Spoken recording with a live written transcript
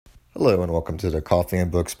Hello and welcome to the Coffee and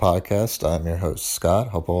Books podcast. I'm your host, Scott.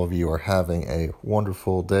 Hope all of you are having a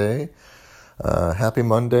wonderful day. Happy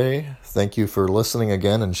Monday. Thank you for listening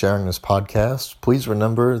again and sharing this podcast. Please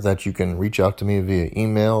remember that you can reach out to me via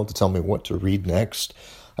email to tell me what to read next.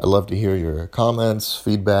 I'd love to hear your comments,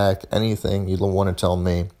 feedback, anything you want to tell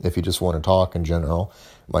me if you just want to talk in general.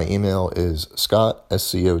 My email is Scott,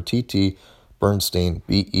 SCOTT, Bernstein,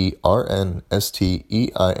 BERNSTEIN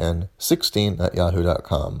 16 at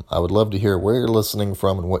yahoo.com. I would love to hear where you're listening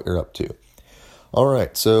from and what you're up to. All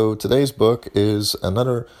right, so today's book is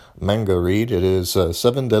another manga read. It is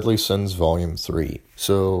Seven Deadly Sins, Volume 3.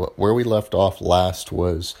 So where we left off last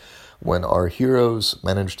was when our heroes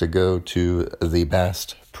managed to go to the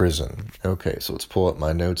Bast prison. Okay, so let's pull up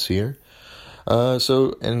my notes here.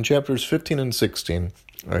 So in chapters 15 and 16,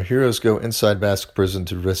 our heroes go inside Bast prison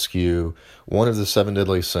to rescue one of the seven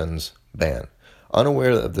deadly sins, Ban.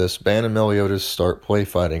 Unaware of this, Ban and Meliodas start play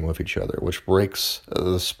fighting with each other, which breaks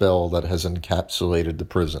the spell that has encapsulated the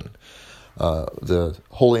prison. The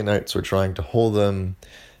Holy Knights are trying to hold them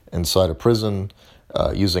inside a prison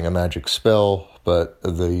using a magic spell, but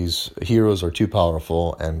these heroes are too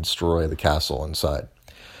powerful and destroy the castle inside.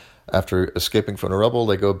 After escaping from the rubble,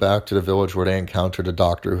 they go back to the village where they encountered a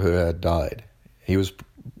doctor who had died. He was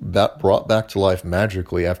brought back to life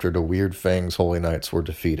magically after the Weird Fangs Holy Knights were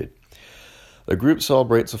defeated. The group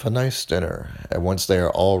celebrates with a nice dinner, and once they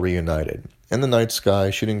are all reunited. In the night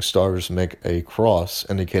sky, shooting stars make a cross,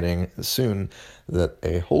 indicating soon that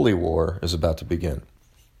a holy war is about to begin.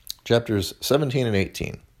 Chapters 17 and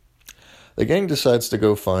 18. The gang decides to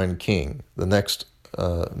go find King, the next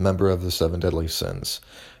member of the Seven Deadly Sins,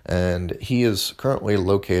 and he is currently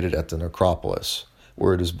located at the necropolis,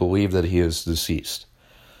 where it is believed that he is deceased.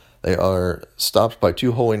 They are stopped by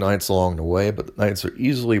two holy knights along the way, but the knights are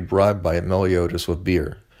easily bribed by Meliodas with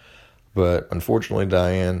beer. But unfortunately,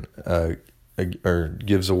 Diane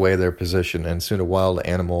gives away their position, and soon a wild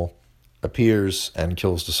animal appears and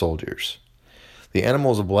kills the soldiers. The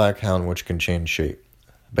animal is a black hound which can change shape.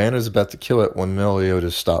 Ban is about to kill it when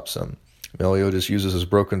Meliodas stops him. Meliodas uses his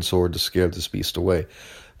broken sword to scare this beast away,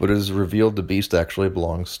 but it is revealed the beast actually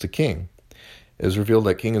belongs to King. It is revealed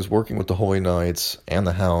that King is working with the Holy Knights and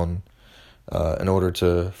the Hound in order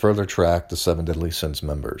to further track the Seven Deadly Sins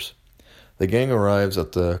members. The gang arrives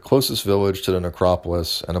at the closest village to the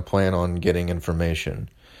necropolis and a plan on getting information.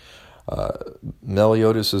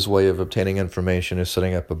 Meliodas' way of obtaining information is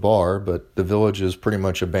setting up a bar, but the village is pretty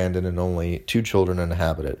much abandoned and only two children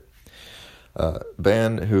inhabit it.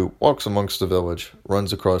 Ban, who walks amongst the village,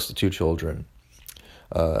 runs across the two children.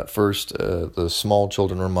 First, the small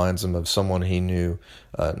children reminds him of someone he knew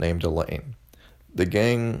named Elaine. The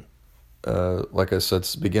gang, like I said,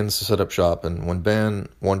 begins to set up shop, and when Ban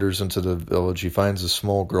wanders into the village, he finds a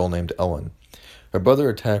small girl named Ellen. Her brother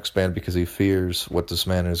attacks Ban because he fears what this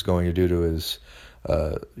man is going to do to his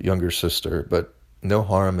younger sister, but no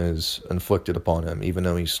harm is inflicted upon him, even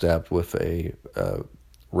though he's stabbed with a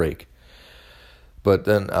rake. But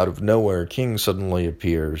then, out of nowhere, King suddenly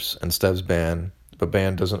appears and stabs Ban, but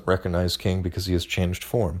Ban doesn't recognize King because he has changed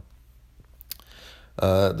form.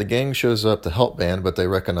 The gang shows up to help Ban, but they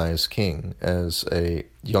recognize King as a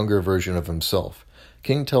younger version of himself.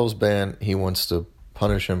 King tells Ban he wants to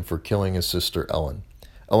punish him for killing his sister Ellen.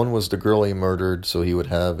 Ellen was the girl he murdered so he would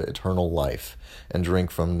have eternal life and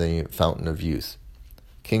drink from the fountain of youth.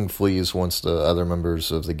 King flees once the other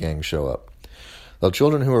members of the gang show up. The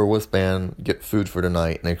children who are with Ban get food for the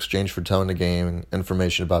night in exchange for telling the gang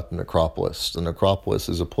information about the necropolis. The necropolis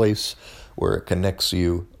is a place where it connects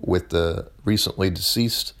you with the recently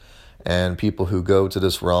deceased, and people who go to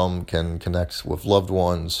this realm can connect with loved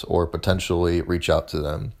ones or potentially reach out to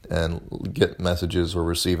them and get messages or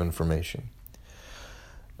receive information.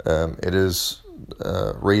 It is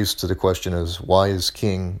raised to the question as, why is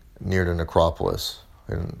King near the necropolis?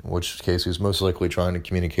 In which case he's most likely trying to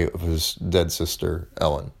communicate with his dead sister,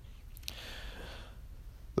 Ellen.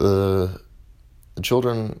 The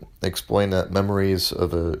children explain that memories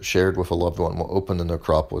of shared with a loved one will open the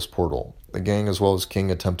necropolis portal. The gang as well as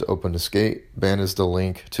King attempt to open this gate. Ban is the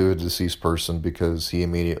link to a deceased person because he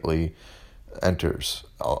immediately enters.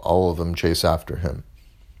 All of them chase after him.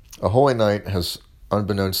 A Holy Knight has,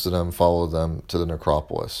 unbeknownst to them, followed them to the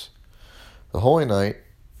necropolis. The Holy Knight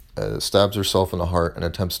stabs herself in the heart and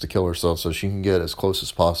attempts to kill herself so she can get as close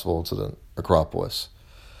as possible to the necropolis.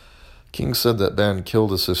 King said that Ban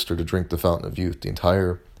killed his sister to drink the fountain of youth. The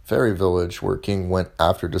entire fairy village where King went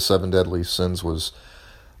after the seven deadly sins was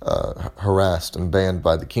harassed and banned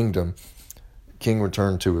by the kingdom. King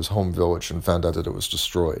returned to his home village and found out that it was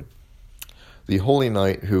destroyed. The Holy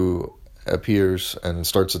Knight who appears and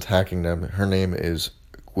starts attacking them, her name is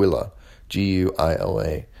Guila,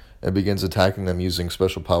 Guila, and begins attacking them using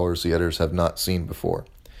special powers the others have not seen before.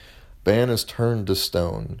 Ban is turned to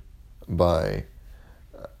stone by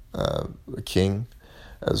the king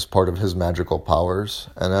as part of his magical powers,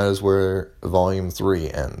 and that is where Volume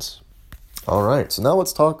 3 ends. Alright, so now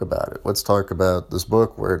let's talk about it. Let's talk about this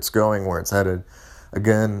book, where it's going, where it's headed.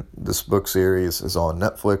 Again, this book series is on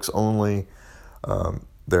Netflix only.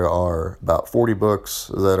 There are about 40 books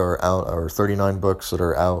that are out, or 39 books that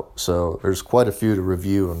are out, so there's quite a few to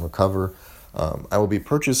review and recover. I will be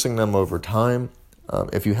purchasing them over time.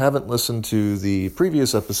 If you haven't listened to the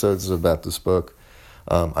previous episodes about this book,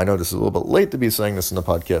 I know this is a little bit late to be saying this in the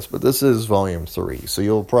podcast, but this is Volume 3, so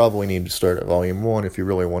you'll probably need to start at Volume 1 if you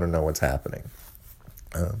really want to know what's happening.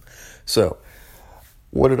 So,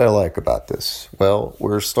 what did I like about this? Well,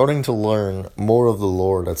 we're starting to learn more of the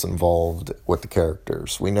lore that's involved with the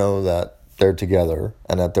characters. We know that they're together,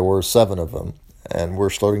 and that there were 7 of them, and we're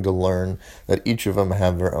starting to learn that each of them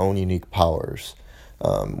have their own unique powers.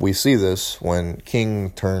 We see this when King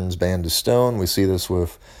turns Ban to stone. We see this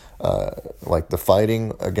with like the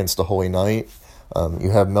fighting against the Holy Knight.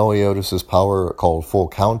 You have Meliodas' power called Full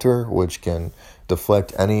Counter, which can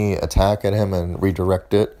deflect any attack at him and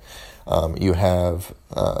redirect it. You have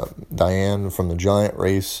Diane from the Giant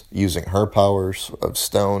Race using her powers of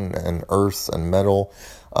stone and earth and metal.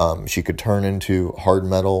 She could turn into hard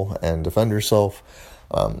metal and defend herself.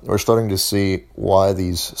 We're starting to see why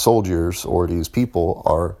these soldiers or these people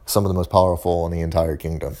are some of the most powerful in the entire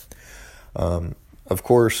kingdom. Of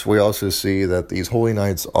course, we also see that these Holy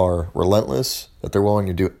Knights are relentless, that they're willing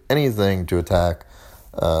to do anything to attack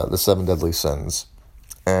the 7 deadly sins.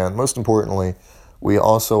 And most importantly, we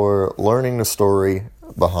also are learning the story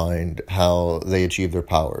behind how they achieve their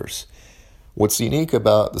powers. What's unique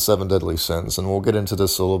about the 7 deadly sins, and we'll get into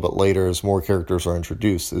this a little bit later as more characters are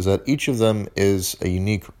introduced, is that each of them is a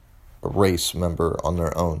unique race member on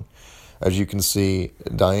their own. As you can see,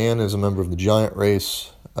 Diane is a member of the Giant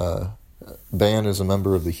Race, Ban is a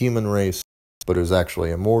member of the human race, but is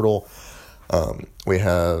actually immortal. We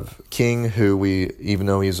have King, who even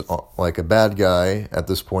though he's like a bad guy at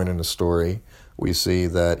this point in the story, we see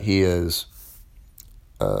that he is,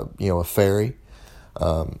 a fairy.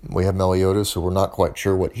 We have Meliodas, who we're not quite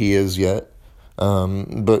sure what he is yet.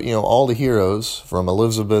 But, all the heroes, from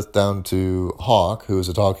Elizabeth down to Hawk, who is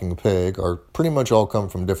a talking pig, are pretty much all come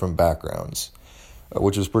from different backgrounds,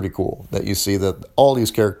 which is pretty cool, that you see that all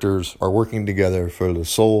these characters are working together for the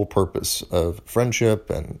sole purpose of friendship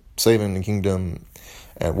and saving the kingdom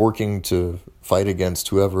and working to fight against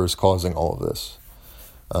whoever is causing all of this.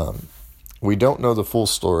 We don't know the full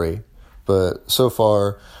story, but so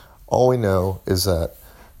far, all we know is that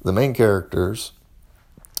the main characters,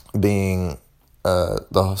 being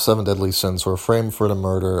the 7 deadly sins, were framed for the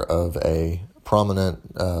murder of a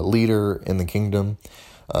prominent leader in the kingdom.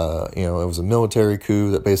 It was a military coup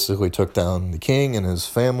that basically took down the king and his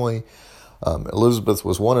family. Elizabeth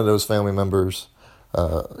was one of those family members.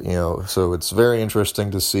 So it's very interesting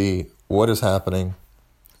to see what is happening.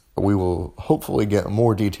 We will hopefully get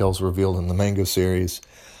more details revealed in the manga series.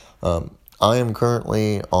 I am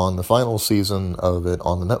currently on the final season of it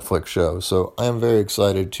on the Netflix show, so I am very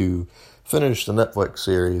excited to finish the Netflix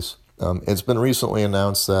series. It's been recently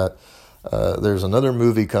announced that there's another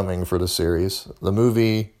movie coming for the series. The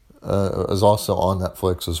movie is also on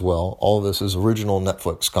Netflix as well. All of this is original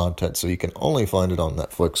Netflix content, so you can only find it on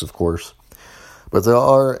Netflix, of course. But there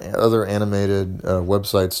are other animated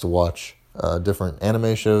websites to watch, different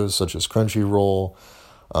anime shows such as Crunchyroll.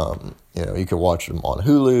 You could watch them on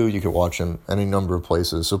Hulu, you could watch them any number of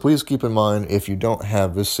places. So please keep in mind, if you don't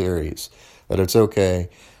have this series, that it's okay.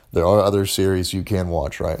 There are other series you can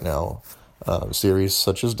watch right now. Series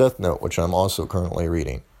such as Death Note, which I'm also currently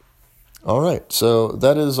reading. Alright, so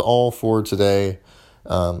that is all for today.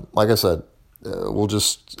 Like I said, we'll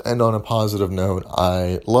just end on a positive note.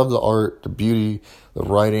 I love the art, the beauty, the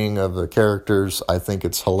writing of the characters. I think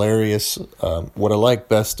it's hilarious. What I like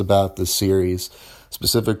best about this series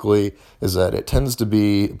specifically is that it tends to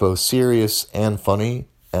be both serious and funny,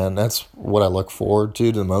 and that's what I look forward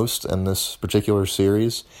to the most in this particular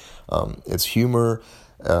series. It's humor.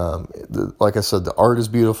 Like I said, the art is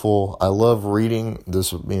beautiful. I love reading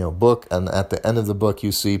this book, and at the end of the book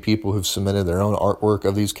you see people who've submitted their own artwork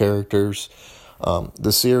of these characters.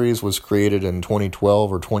 The series was created in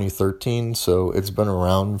 2012 or 2013, so it's been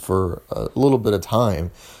around for a little bit of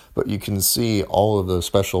time, but you can see all of the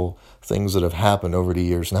special things that have happened over the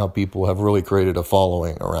years and how people have really created a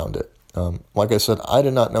following around it. Like I said, I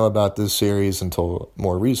did not know about this series until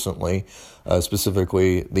more recently,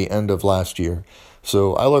 specifically the end of last year.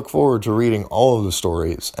 So I look forward to reading all of the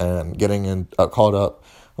stories and getting caught up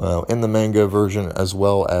in the manga version as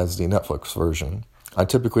well as the Netflix version. I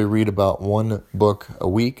typically read about one book a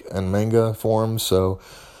week in manga form, so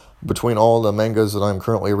between all the mangas that I'm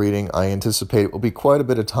currently reading, I anticipate it will be quite a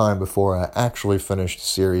bit of time before I actually finish the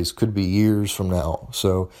series. Could be years from now.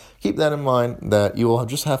 So keep that in mind, that you will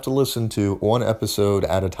just have to listen to one episode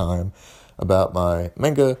at a time about my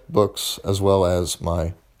manga books as well as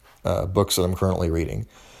my books that I'm currently reading.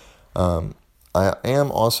 I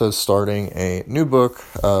am also starting a new book,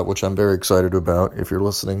 which I'm very excited about. If you're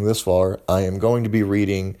listening this far, I am going to be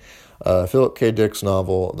reading Philip K. Dick's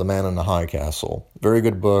novel, The Man in the High Castle. Very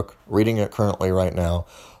good book. Reading it currently right now.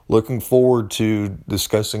 Looking forward to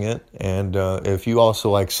discussing it. And if you also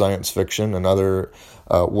like science fiction and other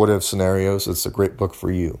what-if scenarios, it's a great book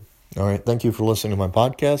for you. All right, thank you for listening to my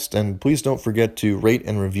podcast. And please don't forget to rate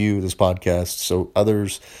and review this podcast so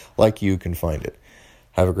others like you can find it.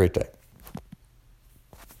 Have a great day.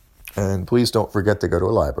 And please don't forget to go to a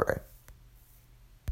library.